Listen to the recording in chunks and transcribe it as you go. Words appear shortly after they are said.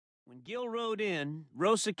When Gil rode in,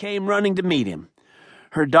 Rosa came running to meet him.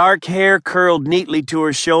 Her dark hair curled neatly to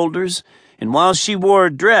her shoulders, and while she wore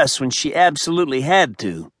a dress when she absolutely had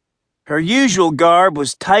to, her usual garb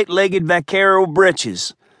was tight-legged vaquero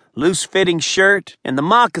breeches, loose-fitting shirt, and the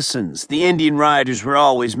moccasins the Indian riders were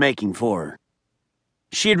always making for her.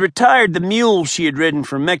 She had retired the mule she had ridden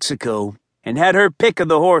from Mexico and had her pick of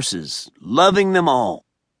the horses, loving them all.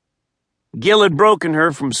 Gil had broken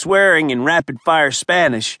her from swearing in rapid-fire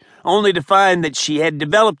Spanish, only to find that she had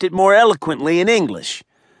developed it more eloquently in English.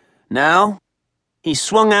 Now, he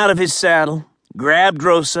swung out of his saddle, grabbed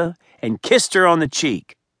Rosa, and kissed her on the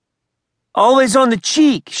cheek. "Always on the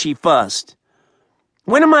cheek," she fussed.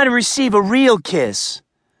 "When am I to receive a real kiss?"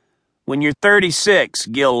 "When you're 36,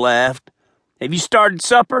 Gil laughed. "Have you started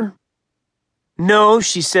supper?" "No,"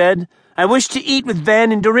 she said. "I wish to eat with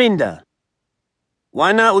Van and Dorinda."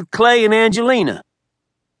 "Why not with Clay and Angelina?"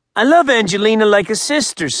 "I love Angelina like a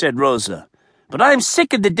sister," said Rosa, "but I'm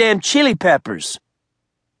sick of the damn chili peppers."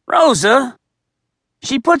 "Rosa?"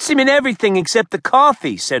 "She puts them in everything except the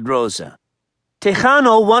coffee," said Rosa.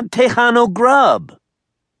 "Tejano want Tejano grub."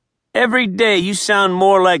 "Every day you sound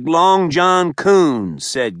more like Long John Coons,"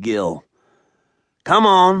 said Gil. "Come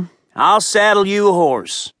on, I'll saddle you a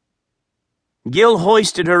horse." Gil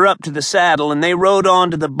hoisted her up to the saddle, and they rode on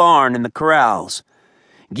to the barn and the corrals.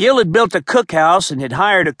 Gil had built a cookhouse and had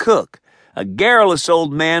hired a cook, a garrulous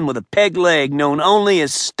old man with a peg leg known only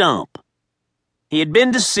as Stump. He had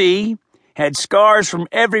been to sea, had scars from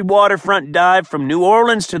every waterfront dive from New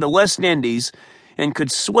Orleans to the West Indies, and could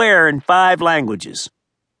swear in 5 languages.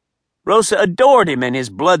 Rosa adored him and his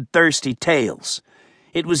bloodthirsty tales.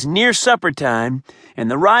 It was near supper time, and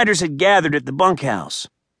the riders had gathered at the bunkhouse.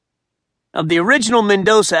 Of the original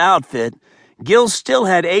Mendoza outfit, Gil still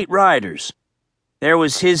had 8 riders. There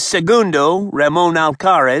was his segundo, Ramon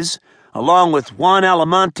Alcaraz, along with Juan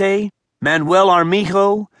Alamonte, Manuel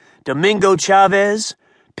Armijo, Domingo Chavez,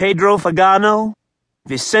 Pedro Fagano,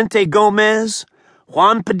 Vicente Gomez,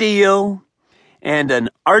 Juan Padillo, and an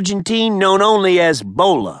Argentine known only as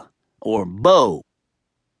Bola, or Bo.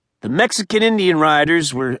 The Mexican Indian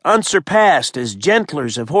riders were unsurpassed as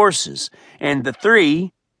gentlers of horses, and the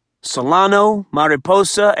 3, Solano,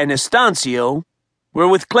 Mariposa, and Estancia, were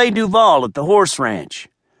with Clay Duval at the horse ranch.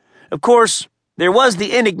 Of course, there was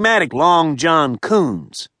the enigmatic Long John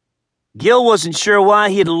Coons. Gil wasn't sure why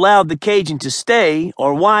he had allowed the Cajun to stay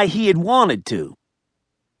or why he had wanted to.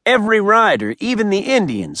 Every rider, even the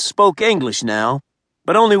Indians, spoke English now,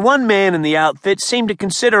 but only one man in the outfit seemed to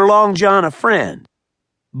consider Long John a friend.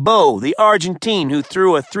 Bo, the Argentine who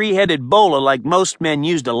threw a 3-headed bola like most men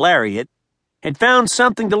used a lariat, had found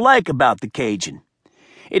something to like about the Cajun.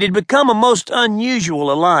 It had become a most unusual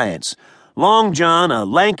alliance, Long John a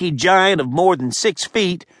lanky giant of more than 6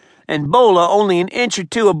 feet, and Bola only an inch or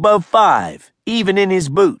 2 above 5, even in his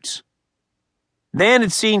boots. Van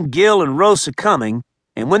had seen Gil and Rosa coming,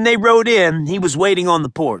 and when they rode in, he was waiting on the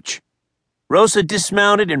porch. Rosa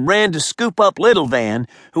dismounted and ran to scoop up little Van,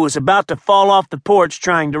 who was about to fall off the porch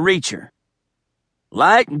trying to reach her.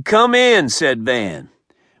 "Light and come in," said Van.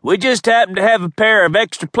 "We just happen to have a pair of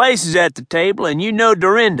extra places at the table, and you know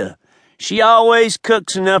Dorinda. She always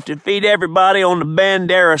cooks enough to feed everybody on the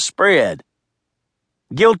Bandera spread."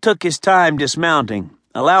 Gil took his time dismounting,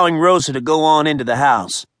 allowing Rosa to go on into the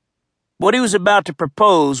house. What he was about to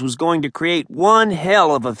propose was going to create one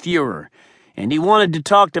hell of a furor, and he wanted to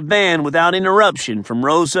talk to Van without interruption from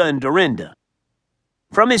Rosa and Dorinda.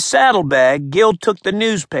 From his saddlebag, Gil took the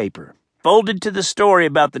newspaper, folded to the story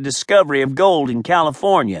about the discovery of gold in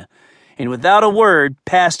California, and without a word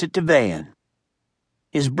passed it to Van.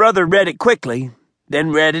 His brother read it quickly,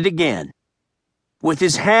 then read it again. With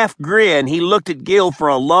his half grin, he looked at Gil for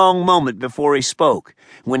a long moment before he spoke.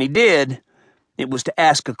 When he did, it was to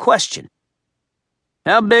ask a question.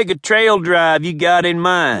 "How big a trail drive you got in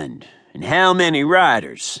mind, and how many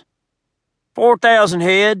riders?" 4,000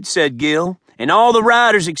 head, said Gil, "and all the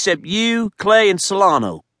riders except you, Clay, and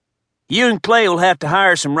Solano. You and Clay will have to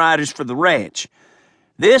hire some riders for the ranch.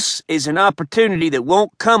 This is an opportunity that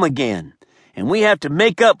won't come again, and we have to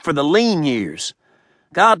make up for the lean years.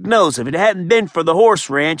 God knows, if it hadn't been for the horse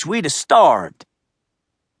ranch, we'd have starved."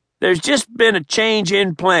 "There's just been a change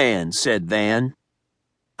in plans," said Van.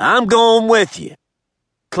 "I'm going with you.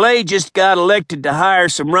 Clay just got elected to hire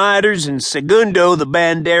some riders and segundo the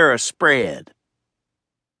Bandera spread."